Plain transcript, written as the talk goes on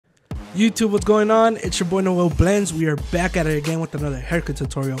YouTube, what's going on? It's your boy Noel Blends. We are back at it again with another haircut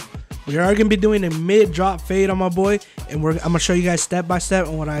tutorial. We are going to be doing a mid-drop fade on my boy, and I'm going to show you guys step by step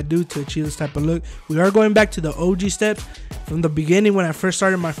on what I do to achieve this type of look. We are going back to the OG steps from the beginning when I first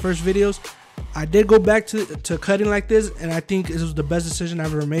started my first videos. I did go back to cutting like this, and I think this was the best decision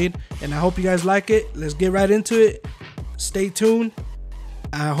I've ever made, and I hope you guys like it. Let's get right into it. Stay tuned.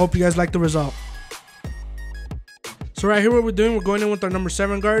 I hope you guys like the result. So right here, what we're doing, we're going in with our number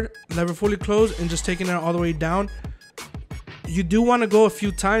 7 guard, lever fully closed, and just taking it all the way down. You do want to go a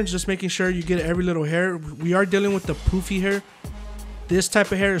few times, just making sure you get every little hair. We are dealing with the poofy hair. This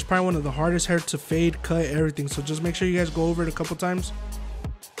type of hair is probably one of the hardest hair to fade, cut, everything. So just make sure you guys go over it a couple times.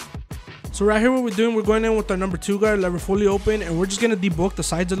 So right here, what we're doing, we're going in with our number 2 guard, lever fully open, and we're just going to debulk the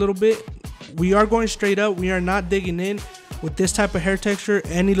sides a little bit. We are going straight up. We are not digging in. With this type of hair texture,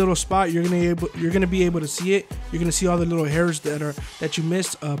 any little spot you're gonna be able to see it. You're gonna see all the little hairs that you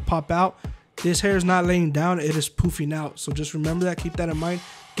missed pop out. This hair is not laying down; it is poofing out. So just remember that. Keep that in mind.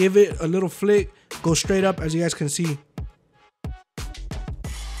 Give it a little flick. Go straight up, as you guys can see.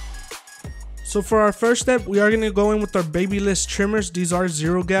 So for our first step, we are gonna go in with our babyless trimmers. These are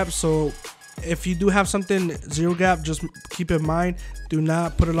 0 gap. So if you do have something 0 gap, just keep in mind. Do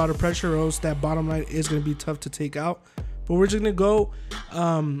not put a lot of pressure, or else that bottom line is gonna be tough to take out. But we're just gonna go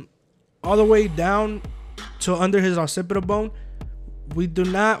all the way down to under his occipital bone. We do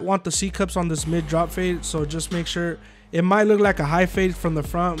not want the C cups on this mid drop fade, so just make sure. It might look like a high fade from the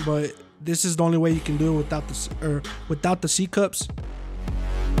front, but this is the only way you can do it without the C cups.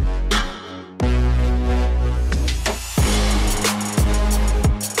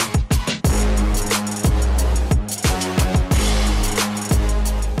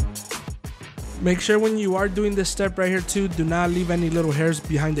 Make sure when you are doing this step right here too, do not leave any little hairs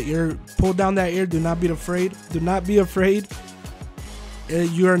behind the ear. Pull down that ear. Do not be afraid. Do not be afraid.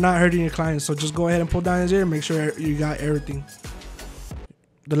 You are not hurting your client. So just go ahead and pull down his ear and make sure you got everything.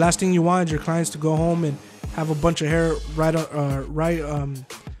 The last thing you want is your clients to go home and have a bunch of hair right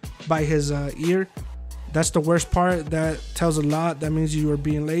by his ear. That's the worst part. That tells a lot. That means you are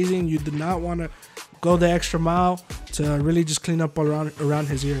being lazy, and you do not want to go the extra mile to really just clean up around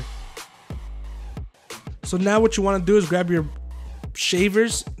his ear. So now what you want to do is grab your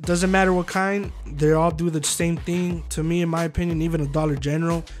shavers. Doesn't matter what kind, they all do the same thing. To me, in my opinion, even a Dollar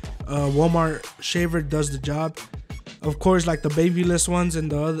General, Walmart shaver does the job. Of course, like the babyless ones and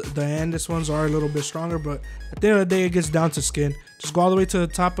the endless ones are a little bit stronger, but at the end of the day, it gets down to skin. Just go all the way to the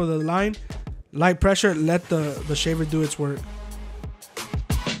top of the line, light pressure, let the shaver do its work.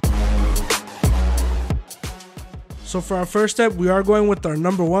 So for our first step, we are going with our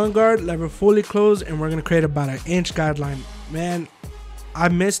number 1 guard, lever fully closed, and we're going to create about an inch guideline. Man, I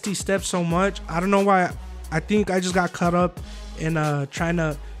missed these steps so much. I don't know why. I think I just got caught up in trying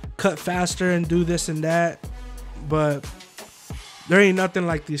to cut faster and do this and that. But there ain't nothing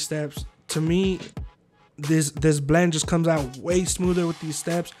like these steps. To me, this blend just comes out way smoother with these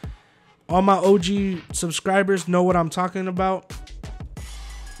steps. All my OG subscribers know what I'm talking about.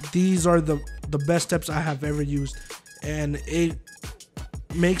 These are the best steps I have ever used, and it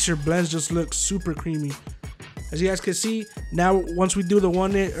makes your blends just look super creamy. As you guys can see, now once we do the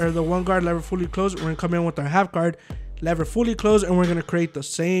 1 guard lever fully closed, we're gonna come in with our half guard lever fully closed, and we're gonna create the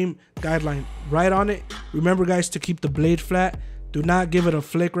same guideline right on it. Remember, guys, to keep the blade flat. Do not give it a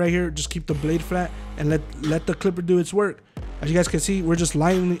flick right here. Just keep the blade flat and let the clipper do its work. As you guys can see, we're just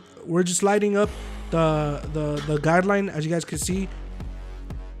lighting up the guideline. As you guys can see,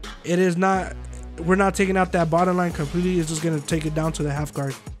 it is not, we're not taking out that bottom line completely. It's just going to take it down to the half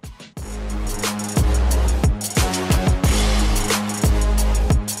guard.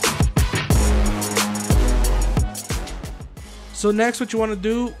 So next, what you want to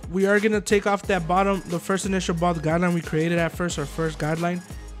do, we are going to take off that bottom, the first initial bald guideline we created at first, our first guideline.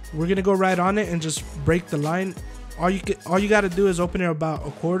 We're going to go right on it and just break the line. All you got to do is open it about a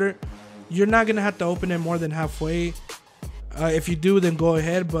quarter. You're not going to have to open it more than halfway. If you do, then go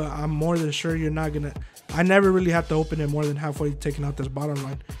ahead, but I'm more than sure you're not gonna. I never really have to open it more than halfway, taking out this bottom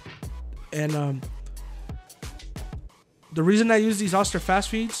line. And the reason I use these Oster fast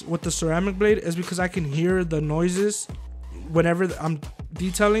feeds with the ceramic blade is because I can hear the noises whenever I'm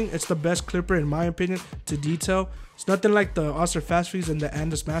detailing. It's the best clipper, in my opinion, to detail. It's nothing like the Oster fast feeds and the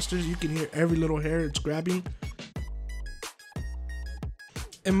Andis Masters. You can hear every little hair it's grabbing.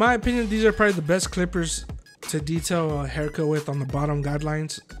 In my opinion, these are probably the best clippers to detail a haircut with on the bottom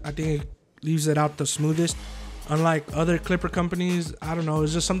guidelines. I think it leaves it out the smoothest. Unlike other clipper companies, I don't know,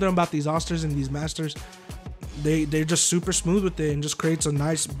 it's just something about these Osters and these Masters. They're just super smooth with it and just creates a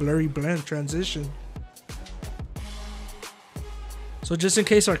nice blurry blend transition. So just in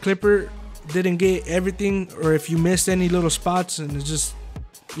case our clipper didn't get everything, or if you missed any little spots and it's just,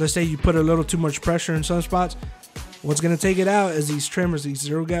 let's say you put a little too much pressure in some spots, what's gonna take it out is these trimmers, these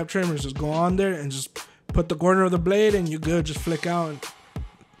zero gap trimmers. Just go on there and just put the corner of the blade and you're good. Just flick out and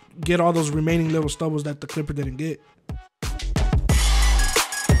get all those remaining little stubbles that the clipper didn't get.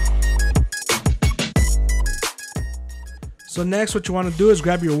 So next, what you want to do is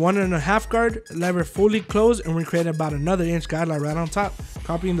grab your 1.5 guard, lever fully closed, and we're creating about another inch guideline right on top.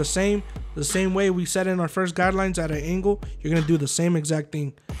 Copying the same way we set in our first guidelines at an angle, you're gonna do the same exact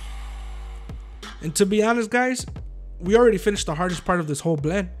thing. And to be honest, guys, we already finished the hardest part of this whole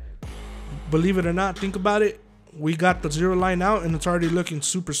blend. Believe it or not, think about it. We got the zero line out and it's already looking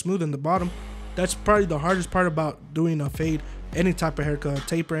super smooth in the bottom. That's probably the hardest part about doing a fade, any type of haircut,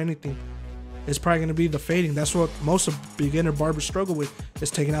 taper, anything. It's probably going to be the fading. That's what most of beginner barbers struggle with, is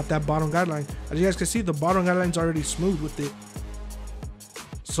taking out that bottom guideline. As you guys can see, the bottom guideline's already smooth with it.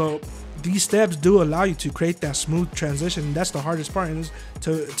 So these steps do allow you to create that smooth transition, and that's the hardest part. And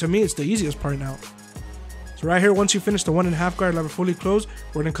to me, it's the easiest part now. So right here, once you finish the 1.5 guard, lever fully closed,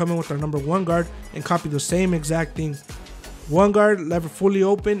 we're going to come in with our number 1 guard and copy the same exact thing. 1 guard, lever fully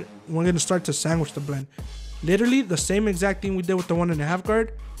open, we're going to start to sandwich the blend. Literally the same exact thing we did with the 1.5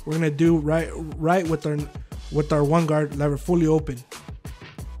 guard. We're gonna do right with our 1 guard, lever fully open.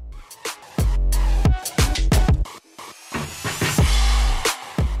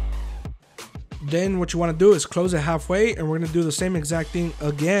 Then what you want to do is close it halfway, and we're gonna do the same exact thing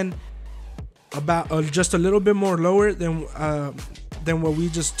again, about just a little bit more lower than what we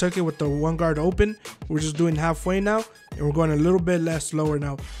just took it with the 1 guard open. We're just doing halfway now, and we're going a little bit less lower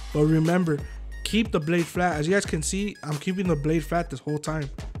now. But remember, keep the blade flat. As you guys can see, I'm keeping the blade flat this whole time.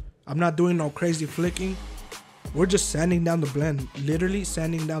 I'm not doing no crazy flicking. We're just sanding down the blend, literally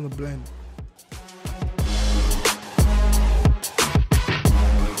sanding down the blend.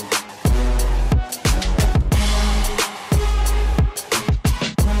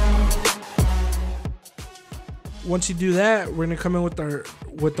 Once you do that, we're gonna come in with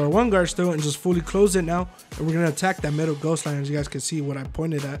our 1 guard still and just fully close it now, and we're gonna attack that middle ghost line. As you guys can see what I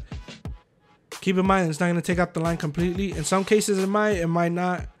pointed at. Keep in mind, it's not gonna take out the line completely. In some cases it might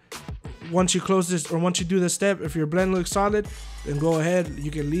not. Once you close this, or once you do this step, if your blend looks solid, then go ahead,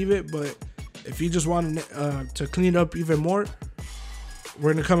 you can leave it. But if you just want to clean it up even more,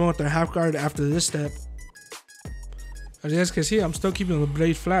 we're gonna come in with our 1/2 guard after this step. As you guys can see, I'm still keeping the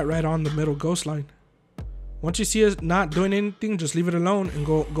blade flat right on the middle ghost line. Once you see us not doing anything, just leave it alone and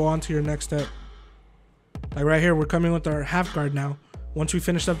go on to your next step. Like right here, we're coming with our 1/2 guard now. Once we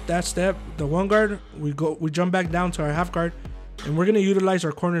finish up that step, the 1 guard, we jump back down to our 1/2 guard, and we're gonna utilize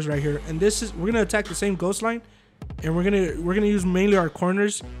our corners right here. And we're gonna attack the same ghost line, and we're gonna use mainly our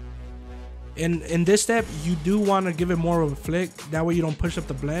corners. In this step, you do want to give it more of a flick. That way you don't push up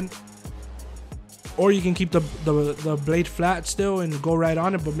the blend. Or you can keep the blade flat still and go right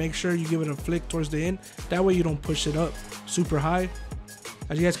on it, but make sure you give it a flick towards the end. That way you don't push it up super high.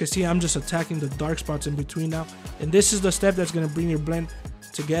 As you guys can see, I'm just attacking the dark spots in between now. And this is the step that's gonna bring your blend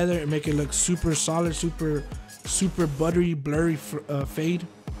together and make it look super solid, super buttery, blurry fade.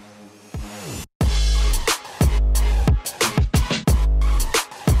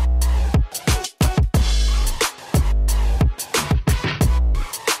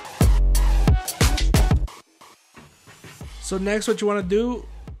 So next, what you want to do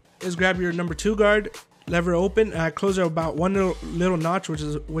is grab your number 2 guard, lever open, and I close it about one little notch, which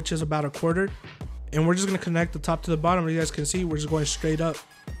is about 1/4, and we're just gonna connect the top to the bottom. As you guys can see, we're just going straight up,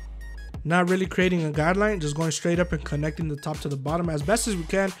 not really creating a guideline, just going straight up and connecting the top to the bottom as best as we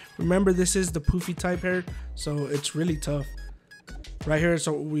can. Remember, this is the poofy type hair, so it's really tough. Right here,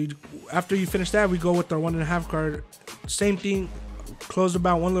 so after you finish that, we go with our 1.5 guard. Same thing, close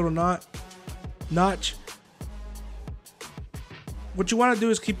about one little notch. What you want to do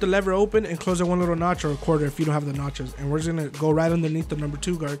is keep the lever open and close it one little notch or 1/4 if you don't have the notches. And we're just going to go right underneath the number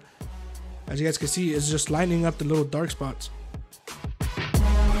 2 guard. As you guys can see, it's just lining up the little dark spots.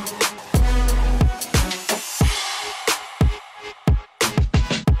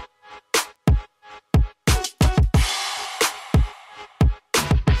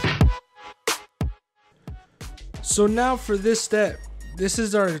 So now for this step, this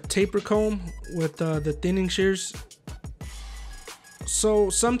is our taper comb with the thinning shears. So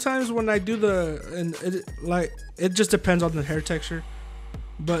sometimes when I do it just depends on the hair texture,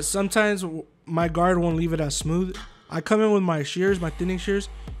 but sometimes my guard won't leave it as smooth. I come in with my shears, my thinning shears,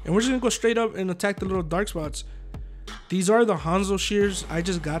 and we're just gonna go straight up and attack the little dark spots. These are the Hanzo shears. I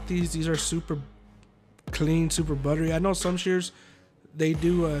just got these. These are super clean, super buttery. I know some shears, they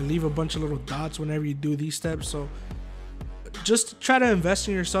do leave a bunch of little dots whenever you do these steps. So just try to invest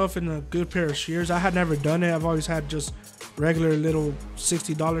in yourself in a good pair of shears. I had never done it. I've always had just regular little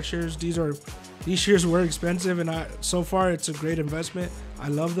 $60 shears. These shears were expensive, and so far it's a great investment. I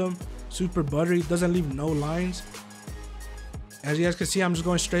love them. Super buttery, doesn't leave no lines. As you guys can see, I'm just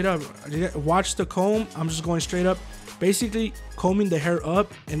going straight up. Watch the comb. I'm just going straight up, basically combing the hair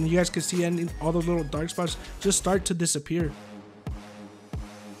up, and you guys can see all those little dark spots just start to disappear.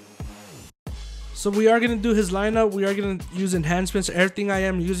 So we are going to do his lineup. We are going to use enhancements. Everything I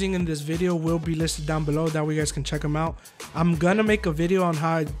am using in this video will be listed down below. That way you guys can check them out. I'm going to make a video on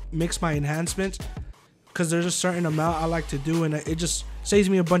how I mix my enhancements, because there's a certain amount I like to do, and it just saves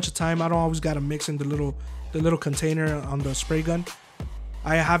me a bunch of time. I don't always got to mix in the little container on the spray gun.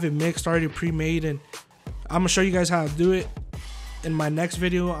 I have it mixed already, pre-made, and I'm going to show you guys how to do it in my next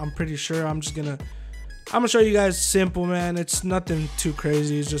video. I'm pretty sure I'm going to show you guys simple, man. It's nothing too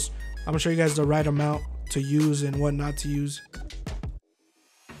crazy. It's just I'm gonna show you guys the right amount to use and what not to use.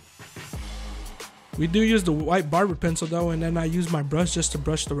 We do use the white barber pencil though, and then I use my brush just to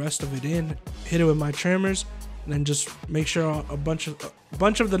brush the rest of it in. Hit it with my trimmers, and then just make sure a bunch of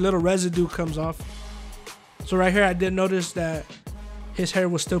the little residue comes off. So right here, I did notice that his hair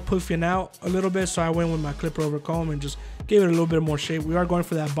was still puffing out a little bit, so I went with my clipper over comb and just gave it a little bit more shape. We are going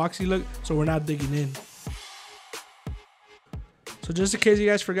for that boxy look, so we're not digging in. So just in case you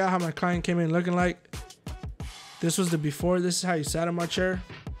guys forgot how my client came in looking like, this was the before. This is how he sat in my chair,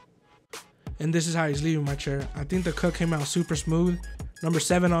 and this is how he's leaving my chair. I think the cut came out super smooth. Number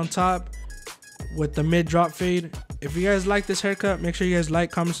 7 on top with the mid drop fade. If you guys like this haircut, make sure you guys like,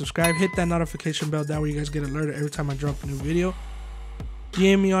 comment, subscribe, hit that notification bell. That way you guys get alerted every time I drop a new video.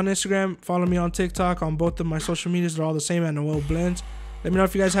 DM me on Instagram, follow me on TikTok. On both of my social medias, they're all the same at Noel Blends. Let me know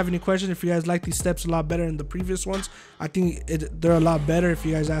if you guys have any questions. If you guys like these steps a lot better than the previous ones, I think they're a lot better. If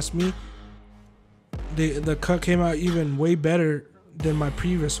you guys ask me, the cut came out even way better than my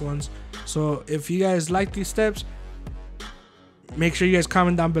previous ones. So if you guys like these steps, make sure you guys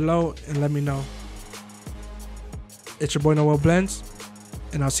comment down below and let me know. It's your boy Noel Blends,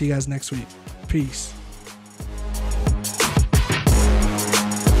 and I'll see you guys next week. Peace.